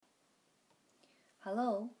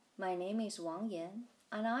Hello, my name is Wang Yan,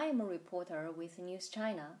 and I am a reporter with News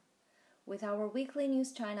China. With our weekly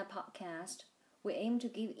News China podcast, we aim to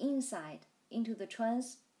give insight into the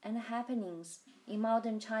trends and happenings in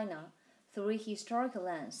modern China through a historical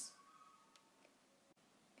lens.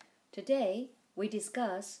 Today, we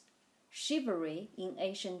discuss chivalry in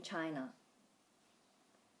ancient China.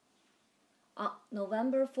 On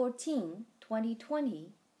November 14,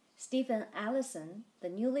 2020, Stephen Allison, the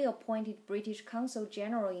newly appointed British Consul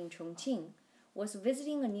General in Chongqing, was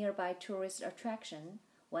visiting a nearby tourist attraction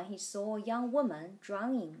when he saw a young woman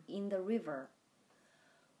drowning in the river.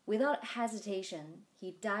 Without hesitation,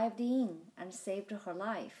 he dived in and saved her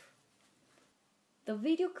life. The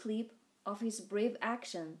video clip of his brave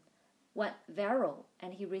action went viral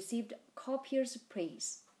and he received copious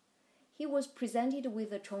praise. He was presented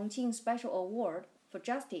with the Chongqing Special Award for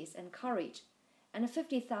Justice and Courage and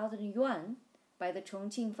 50,000 yuan by the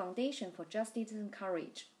Chongqing Foundation for Justice and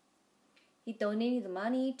Courage. He donated the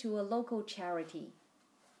money to a local charity.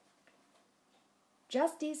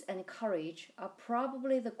 Justice and courage are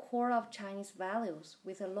probably the core of Chinese values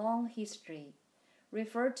with a long history,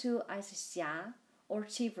 referred to as xia or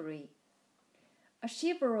chivalry. A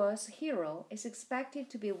chivalrous hero is expected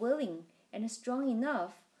to be willing and strong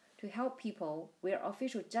enough to help people where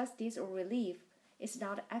official justice or relief is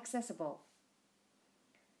not accessible.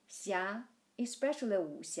 Xia, especially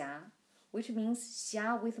wuxia, which means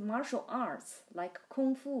xia with martial arts like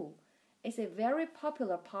kung fu, is a very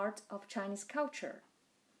popular part of Chinese culture.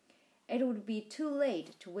 It would be too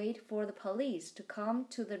late to wait for the police to come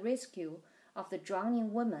to the rescue of the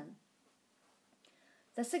drowning woman.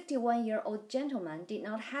 The 61-year-old gentleman did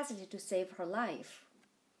not hesitate to save her life.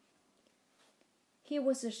 He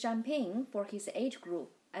was a champion for his age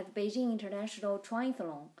group at Beijing International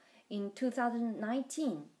Triathlon in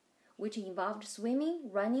 2019, which involved swimming,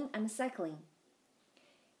 running, and cycling.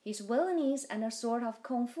 His willingness and a sort of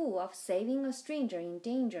kung fu of saving a stranger in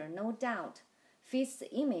danger, no doubt, fits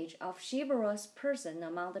the image of chivalrous person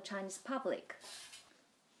among the Chinese public.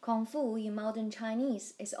 Kung fu in modern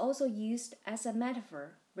Chinese is also used as a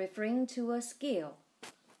metaphor, referring to a skill.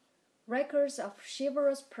 Records of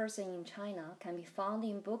chivalrous person in China can be found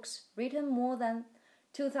in books written more than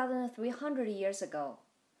 2,300 years ago.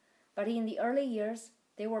 But in the early years,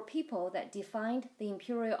 they were people that defined the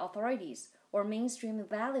imperial authorities or mainstream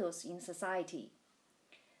values in society.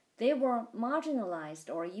 They were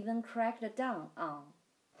marginalized or even cracked down on.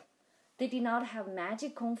 They did not have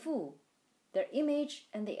magic kung fu. Their image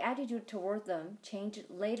and the attitude toward them changed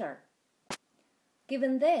later.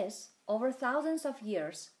 Given this, over thousands of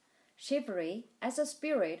years, chivalry as a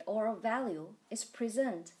spirit or a value is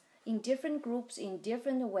present in different groups in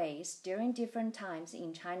different ways during different times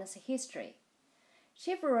in China's history.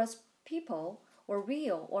 Chivalrous people were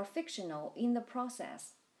real or fictional in the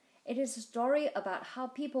process. It is a story about how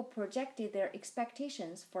people projected their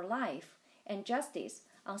expectations for life and justice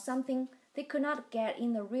on something they could not get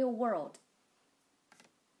in the real world.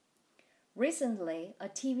 Recently, a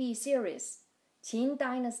TV series, Qin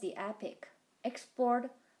Dynasty Epic, explored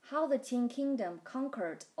how the Qin kingdom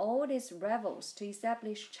conquered all its rivals to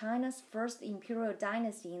establish China's first imperial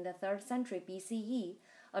dynasty in the 3rd century BCE,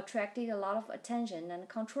 attracted a lot of attention and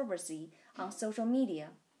controversy on social media.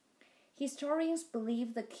 Historians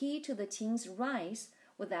believe the key to the Qing's rise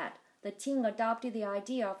was that the Qing adopted the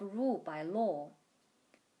idea of rule by law.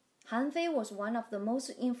 Han Fei was one of the most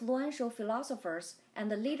influential philosophers and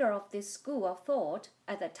the leader of this school of thought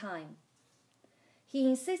at that time. He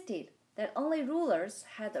insisted that only rulers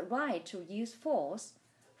had the right to use force.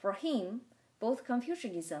 For him, both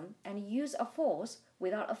Confucianism and use of force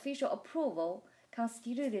without official approval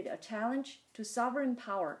constituted a challenge to sovereign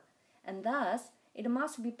power, and thus it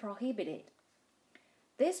must be prohibited.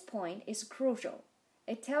 This point is crucial.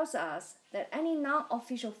 It tells us that any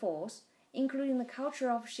non-official force, including the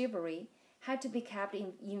culture of chivalry, had to be kept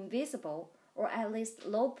invisible or at least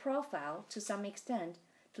low profile to some extent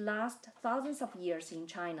to last thousands of years in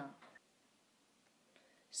China.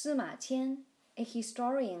 Sima Qian, a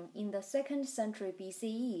historian in the 2nd century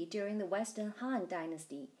BCE during the Western Han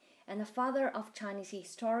Dynasty and the father of Chinese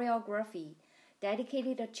historiography,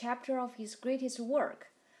 dedicated a chapter of his greatest work,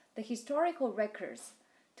 The Historical Records,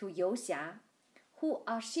 to Youxia, who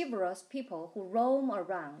are chivalrous people who roam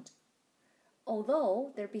around.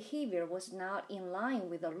 Although their behavior was not in line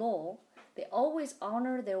with the law, they always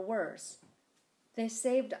honored their words. They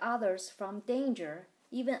saved others from danger,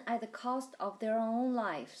 even at the cost of their own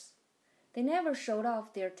lives. They never showed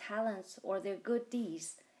off their talents or their good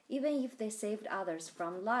deeds, even if they saved others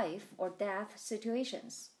from life or death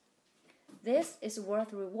situations. This is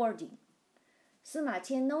worth rewarding. Sima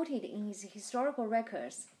Qian noted in his historical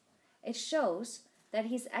records. It shows that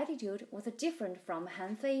his attitude was different from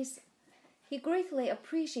Han Fei's. He greatly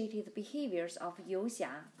appreciated the behaviors of Liu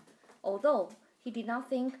Xia, although he did not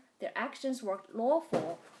think their actions were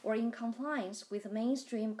lawful or in compliance with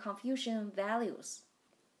mainstream Confucian values.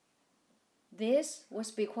 This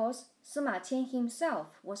was because Sima Qian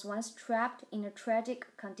himself was once trapped in a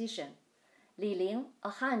tragic condition. Li Ling, a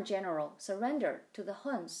Han general, surrendered to the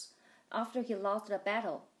Huns after he lost the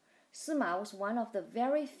battle. Sima was one of the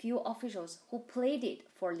very few officials who pleaded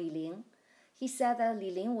for Li Ling. He said that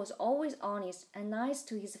Li Ling was always honest and nice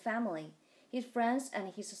to his family, his friends,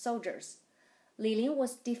 and his soldiers. Li Ling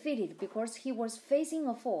was defeated because he was facing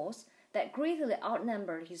a force that greatly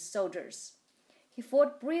outnumbered his soldiers. He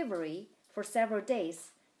fought bravely for several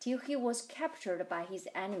days till he was captured by his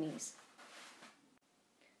enemies.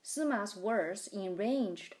 Sima's words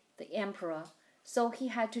enraged the emperor, so he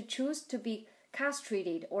had to choose to be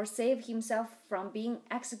castrated or save himself from being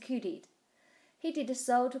executed. He did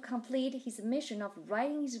so to complete his mission of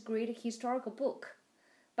writing his great historical book.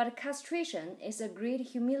 But castration is a great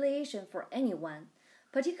humiliation for anyone,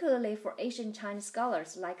 particularly for ancient Chinese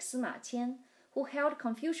scholars like Sima Qian, who held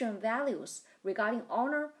Confucian values regarding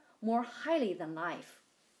honor more highly than life.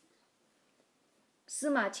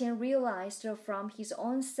 Sima Qian realized from his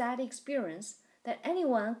own sad experience that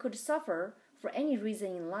anyone could suffer for any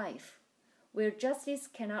reason in life. Where justice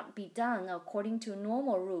cannot be done according to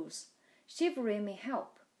normal rules, chivalry may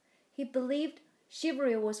help. He believed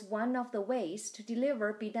chivalry was one of the ways to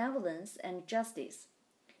deliver benevolence and justice.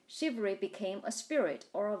 Chivalry became a spirit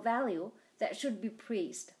or a value that should be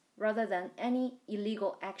praised, rather than any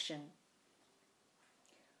illegal action.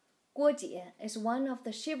 Guo Jie is one of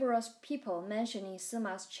the chivalrous people mentioned in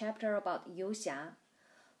Sima's chapter about Liu Xia.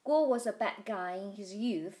 Guo was a bad guy in his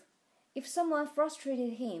youth. If someone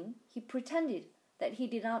frustrated him, he pretended that he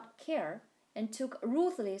did not care and took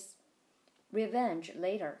ruthless revenge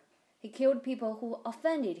later. He killed people who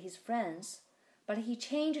offended his friends, but he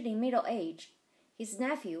changed in middle age. His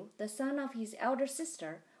nephew, the son of his elder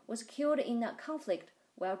sister, was killed in a conflict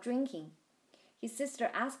while drinking. His sister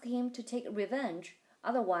asked him to take revenge,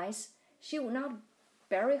 otherwise she would not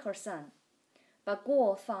bury her son. But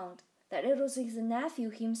Guo found that it was his nephew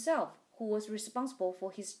himself who was responsible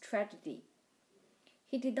for his tragedy.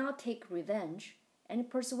 He did not take revenge and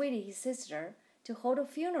persuaded his sister to hold a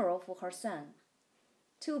funeral for her son.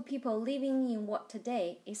 Two people living in what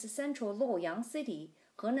today is central Luoyang City,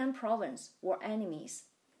 Henan Province, were enemies.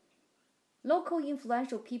 Local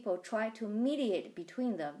influential people tried to mediate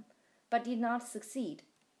between them, but did not succeed.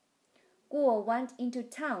 Guo went into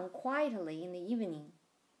town quietly in the evening.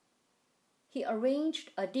 He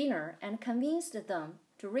arranged a dinner and convinced them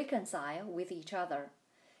to reconcile with each other.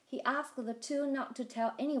 He asked the two not to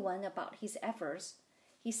tell anyone about his efforts.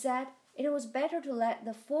 He said it was better to let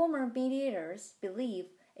the former mediators believe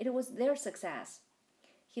it was their success.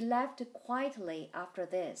 He left quietly after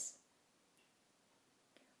this.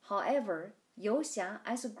 However, Liu Xia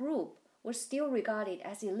as a group was still regarded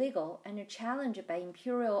as illegal and challenged by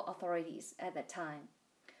imperial authorities at that time.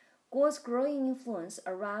 Guo's growing influence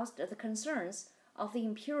aroused the concerns of the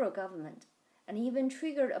imperial government and even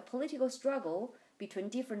triggered a political struggle between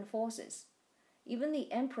different forces. Even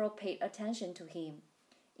the emperor paid attention to him.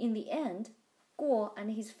 In the end, Guo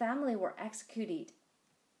and his family were executed.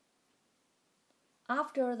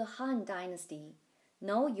 After the Han Dynasty,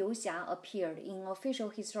 no Liu Xia appeared in official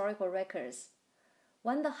historical records.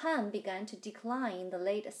 When the Han began to decline in the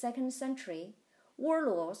late 2nd century,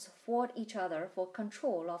 warlords fought each other for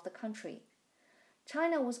control of the country.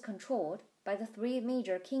 China was controlled by the three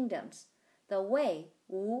major kingdoms, the Wei,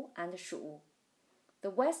 Wu, and Shu. The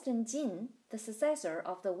Western Jin, the successor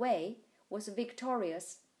of the Wei, was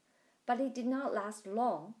victorious, but it did not last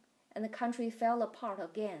long, and the country fell apart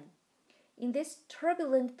again. In this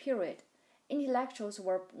turbulent period, intellectuals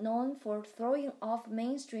were known for throwing off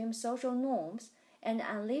mainstream social norms and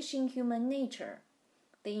unleashing human nature.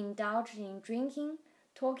 They indulged in drinking,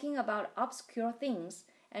 talking about obscure things,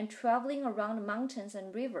 and traveling around mountains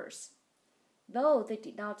and rivers. Though they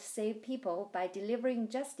did not save people by delivering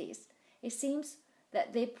justice, it seems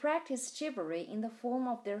that they practiced chivalry in the form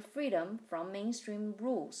of their freedom from mainstream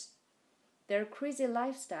rules. Their crazy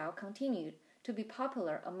lifestyle continued to be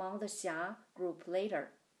popular among the Xia group later.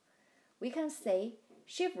 We can say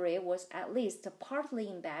chivalry was at least partly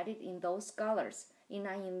embedded in those scholars in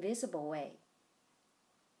an invisible way.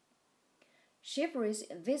 Chivalry's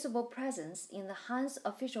visible presence in the Han's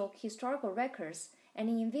official historical records and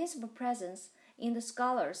invisible presence in the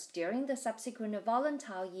scholars during the subsequent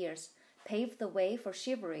volatile years paved the way for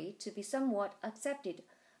chivalry to be somewhat accepted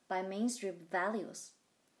by mainstream values.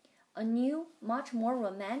 A new, much more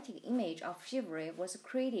romantic image of chivalry was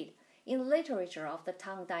created in the literature of the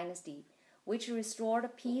Tang Dynasty, which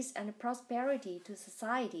restored peace and prosperity to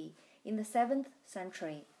society in the 7th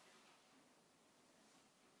century.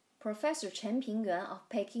 Professor Chen Pingyuan of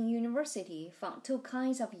Peking University found two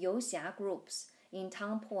kinds of youxia groups in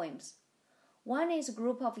Tang poems. One is a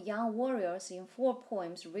group of young warriors in 4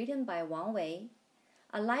 poems written by Wang Wei.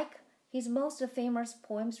 Unlike his most famous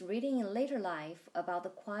poems written in later life about the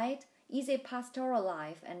quiet, easy pastoral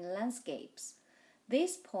life and landscapes,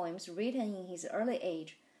 these poems written in his early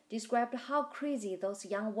age described how crazy those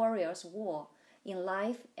young warriors were in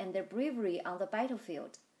life and their bravery on the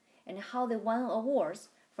battlefield, and how they won awards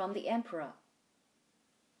from the emperor.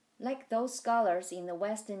 Like those scholars in the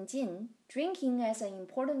Western Jin, drinking as an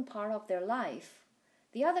important part of their life.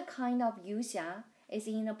 The other kind of youxia is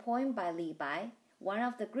in a poem by Li Bai, one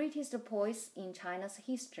of the greatest poets in China's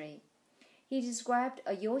history. He described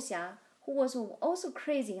a youxia who was also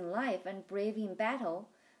crazy in life and brave in battle,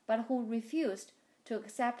 but who refused to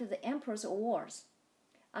accept the emperor's awards.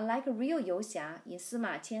 Unlike real youxia in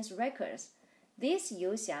Sima Qian's records, these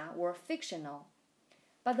youxia were fictional.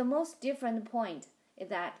 But the most different point is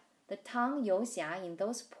that the Tang youxia in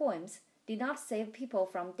those poems did not save people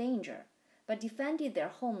from danger, but defended their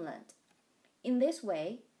homeland. In this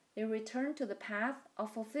way, they returned to the path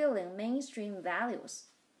of fulfilling mainstream values.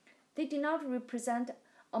 They did not represent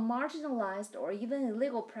a marginalized or even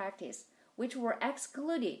illegal practice which were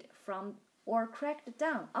excluded from or cracked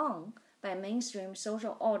down on by mainstream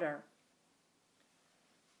social order.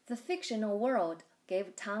 The fictional world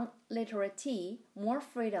gave Tang literati more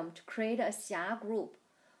freedom to create a xia group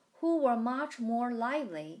who were much more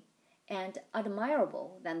lively and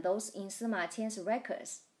admirable than those in Sima Qian's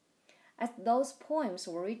records. As those poems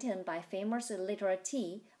were written by famous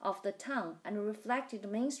literati of the Tang and reflected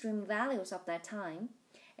mainstream values of that time,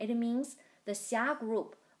 it means the xia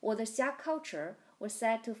group or the xia culture was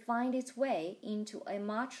set to find its way into a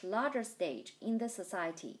much larger stage in the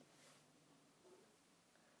society.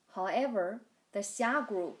 However, the xia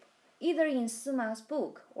group, either in Sima's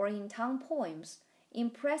book or in Tang poems,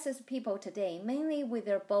 impresses people today mainly with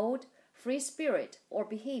their bold, free spirit or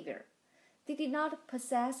behavior. They did not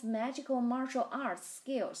possess magical martial arts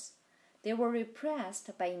skills. They were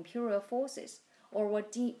repressed by imperial forces or were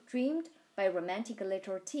dreamed by romantic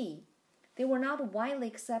literati. They were not widely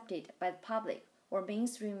accepted by the public or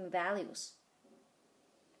mainstream values.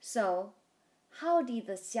 So, how did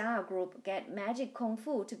the xia group get magic kung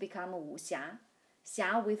fu to become wuxia,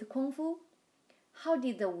 xia with kung fu? How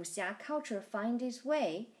did the wuxia culture find its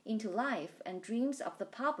way into life and dreams of the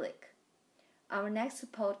public? Our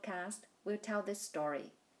next podcast will tell this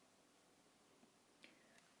story.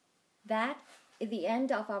 That is the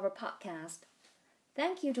end of our podcast.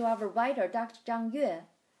 Thank you to our writer Dr. Zhang Yue,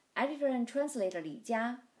 editor and translator Li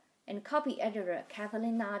Jia, and copy editor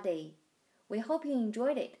Kathleen Nade. We hope you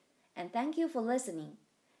enjoyed it, and thank you for listening.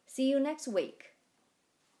 See you next week.